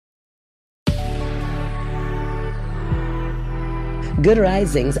Good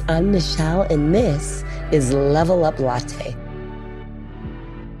Risings, I'm Nichelle, and this is Level Up Latte.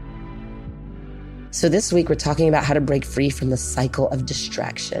 So this week, we're talking about how to break free from the cycle of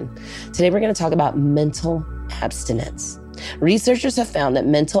distraction. Today, we're going to talk about mental abstinence. Researchers have found that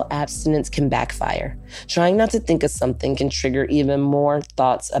mental abstinence can backfire. Trying not to think of something can trigger even more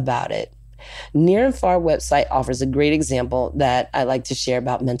thoughts about it. Near and Far website offers a great example that I like to share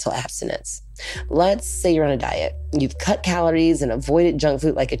about mental abstinence. Let's say you're on a diet. You've cut calories and avoided junk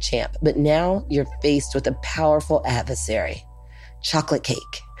food like a champ, but now you're faced with a powerful adversary, chocolate cake.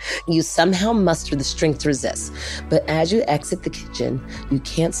 You somehow muster the strength to resist, but as you exit the kitchen, you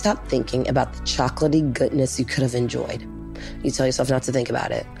can't stop thinking about the chocolatey goodness you could have enjoyed. You tell yourself not to think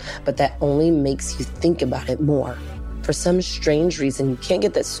about it, but that only makes you think about it more. For some strange reason, you can't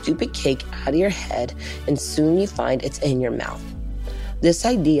get that stupid cake out of your head, and soon you find it's in your mouth. This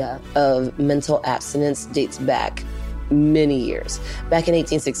idea of mental abstinence dates back many years. Back in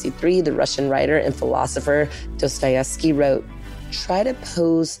 1863, the Russian writer and philosopher Dostoevsky wrote, "Try to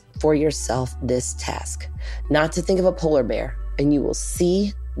pose for yourself this task, not to think of a polar bear, and you will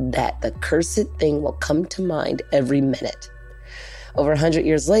see that the cursed thing will come to mind every minute." Over 100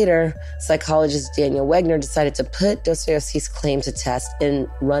 years later, psychologist Daniel Wegner decided to put Dostoevsky's claim to test and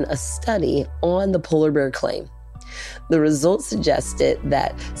run a study on the polar bear claim. The results suggested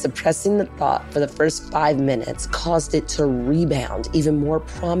that suppressing the thought for the first 5 minutes caused it to rebound even more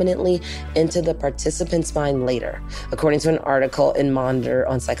prominently into the participant's mind later, according to an article in Monitor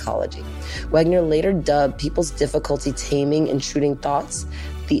on Psychology. Wegner later dubbed people's difficulty taming intruding thoughts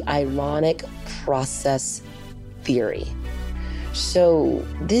the ironic process theory. So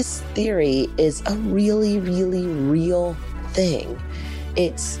this theory is a really, really real thing.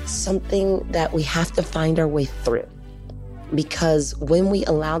 It's something that we have to find our way through. Because when we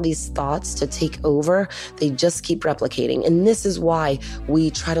allow these thoughts to take over, they just keep replicating. And this is why we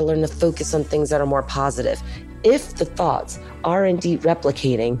try to learn to focus on things that are more positive. If the thoughts are indeed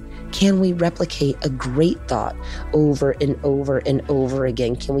replicating, can we replicate a great thought over and over and over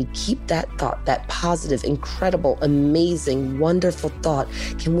again? Can we keep that thought, that positive, incredible, amazing, wonderful thought?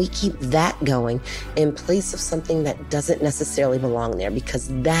 Can we keep that going in place of something that doesn't necessarily belong there? Because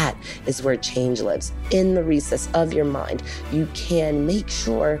that is where change lives. In the recess of your mind, you can make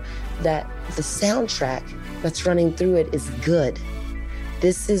sure that the soundtrack that's running through it is good.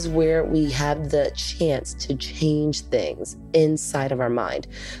 This is where we have the chance to change things inside of our mind.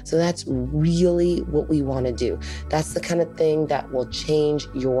 So that's really what we want to do. That's the kind of thing that will change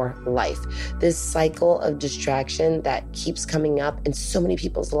your life. This cycle of distraction that keeps coming up in so many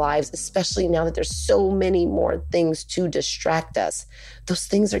people's lives, especially now that there's so many more things to distract us. Those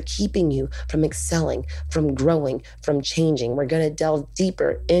things are keeping you from excelling, from growing, from changing. We're going to delve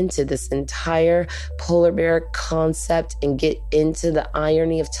deeper into this entire polar bear concept and get into the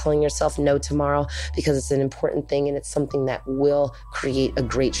irony of telling yourself no tomorrow, because it's an important thing and it's something that will create a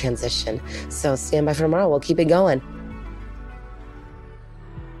great transition. So stand by for tomorrow. We'll keep it going.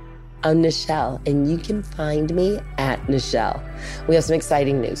 I'm Nichelle, and you can find me at Nichelle. We have some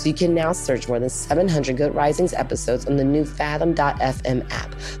exciting news. You can now search more than 700 Good Risings episodes on the new Fathom.fm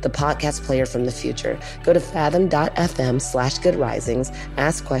app, the podcast player from the future. Go to fathom.fm/Good Risings,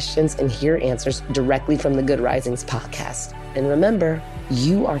 ask questions, and hear answers directly from the Good Risings podcast. And remember,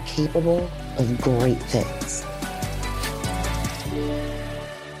 you are capable of great things.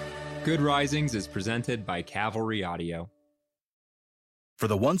 Good Risings is presented by Cavalry Audio. For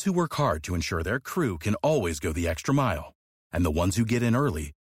the ones who work hard to ensure their crew can always go the extra mile, and the ones who get in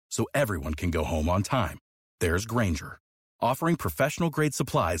early so everyone can go home on time, there's Grainger, offering professional-grade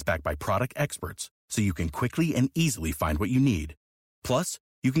supplies backed by product experts so you can quickly and easily find what you need. Plus,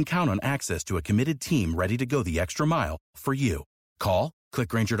 you can count on access to a committed team ready to go the extra mile for you. Call, click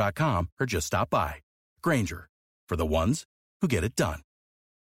Grainger.com, or just stop by. Grainger, for the ones who get it done.